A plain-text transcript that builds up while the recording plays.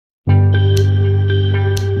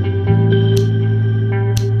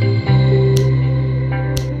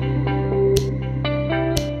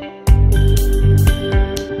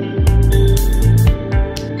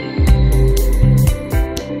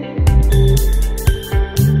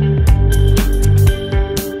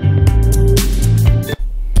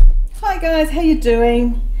guys, how you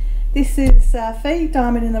doing? This is Fee,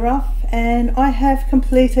 Diamond in the Rough, and I have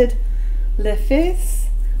completed Le Fez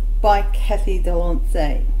by Kathy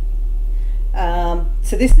Delance.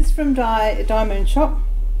 So this is from DIYMoonShop.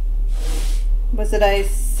 Was it a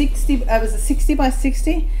 60? It was a 60 by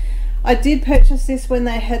 60. I did purchase this when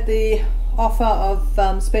they had the offer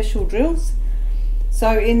of special drills.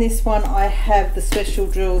 So in this one I have the special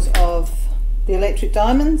drills of the electric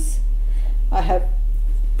diamonds. I have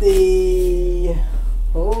the,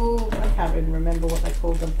 I can't even remember what they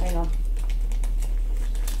called them, hang on.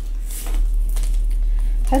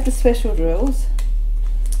 Had the special drills,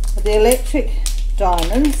 the electric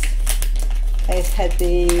diamonds. They had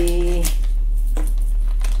the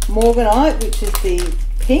morganite, which is the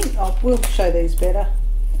pink, I will show these better,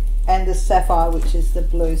 and the sapphire, which is the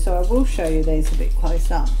blue. So I will show you these a bit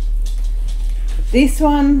closer. This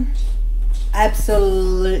one,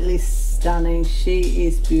 absolutely stunning. She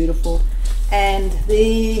is beautiful. And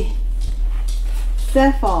the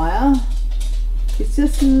sapphire, it's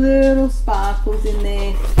just little sparkles in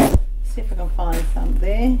there. Let's see if I can find some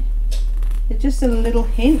there. It's just a little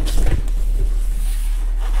hint.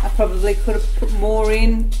 I probably could have put more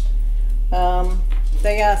in.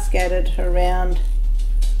 They are scattered around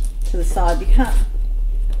to the side. You can't,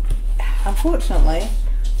 unfortunately,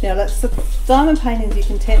 now that's the diamond paintings, you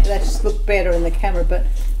can tend to, they just look better in the camera, but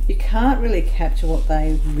you can't really capture what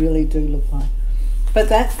they really do look like. But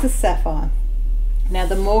that's the sapphire. Now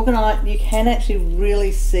the morganite, you can actually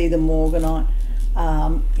really see the morganite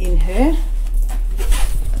in her,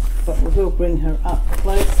 but we will bring her up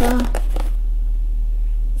closer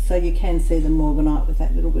so you can see the morganite with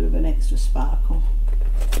that little bit of an extra sparkle.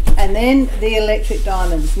 And then the electric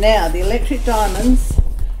diamonds. Now the electric diamonds,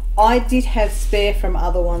 I did have spare from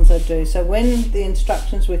other ones I do. So when the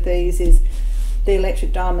instructions with these is the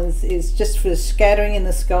electric diamonds is just for scattering in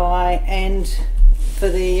the sky and for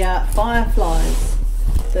the fireflies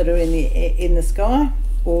that are in the sky,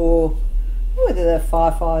 or whether they're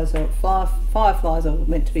fireflies or fireflies are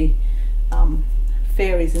meant to be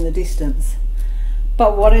fairies in the distance.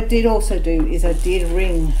 But what I did also do is I did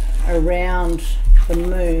ring around the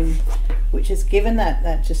moon, which has given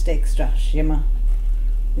that just extra shimmer.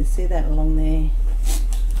 You see that along there.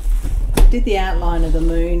 I did the outline of the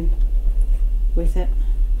moon with it,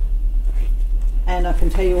 and I can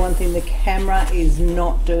tell you one thing, the camera is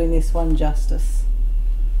not doing this one justice.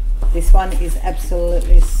 This one is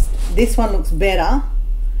absolutely, this one looks better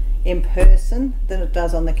in person than it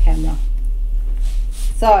does on the camera.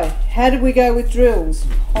 So how did we go with drills?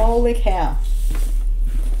 Holy cow,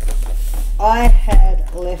 I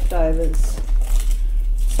had leftovers.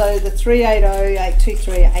 So the 380,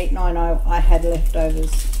 823, 890, I had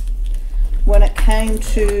leftovers. When it came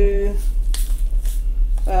to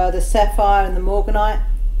the sapphire and the morganite,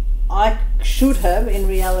 I should have, in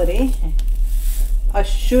reality, I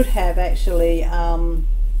should have actually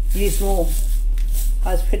used more.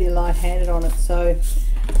 I was pretty light-handed on it, so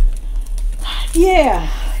yeah.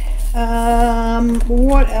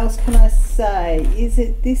 What else can I say? Is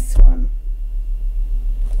it this one?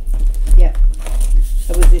 Yep,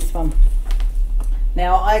 it was this one.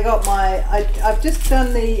 Now I got my, I've just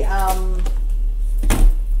done the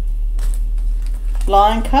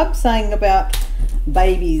lion cub saying about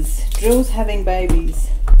babies, drills having babies,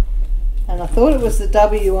 and I thought it was the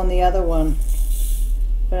W on the other one,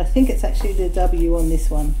 but I think it's actually the W on this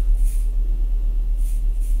one.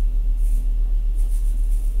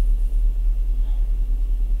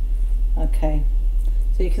 Okay,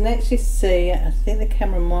 so you can actually see, I think the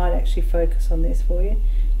camera might actually focus on this for you.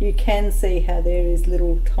 You can see how there is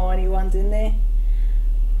little tiny ones in there.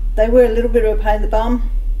 They were a little bit of a pain in the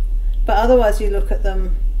bum, but otherwise you look at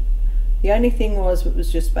them, the only thing was it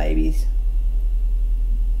was just babies.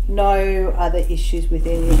 No other issues with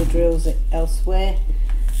any of the drills elsewhere.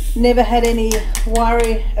 Never had any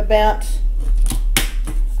worry about,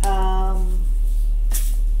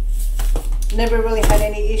 never really had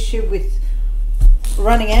any issue with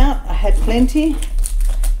running out. I had plenty.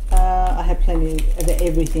 I had plenty of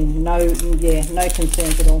everything. No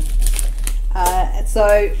concerns at all.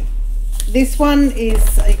 So this one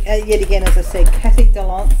is yet again, as I said, Kathy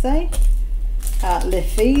Delance, Le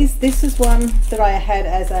Fez. This is one that I had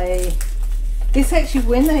as a, this actually,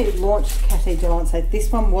 when they launched Kathy Delance,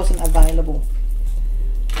 this one wasn't available.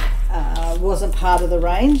 Wasn't part of the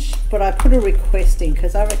range, but I put a request in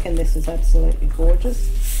because I reckon this is absolutely gorgeous.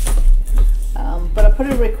 But I put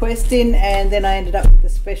a request in, and then I ended up with the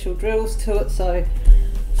special drills to it. So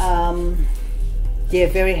yeah,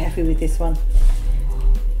 very happy with this one.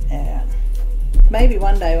 maybe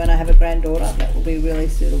one day when I have a granddaughter, that will be really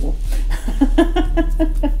suitable.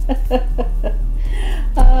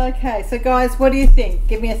 Okay, so guys, what do you think?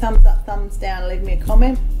 Give me a thumbs up, thumbs down, leave me a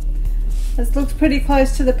comment. This looks pretty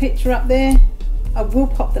close to the picture up there. I will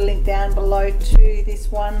pop the link down below to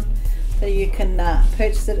this one so you can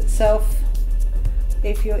purchase it itself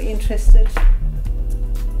if you're interested.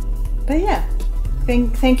 But yeah,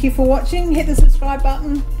 thank you for watching. Hit the subscribe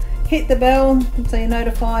button, hit the bell so you're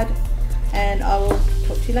notified, and I will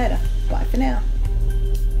talk to you later. Bye for now.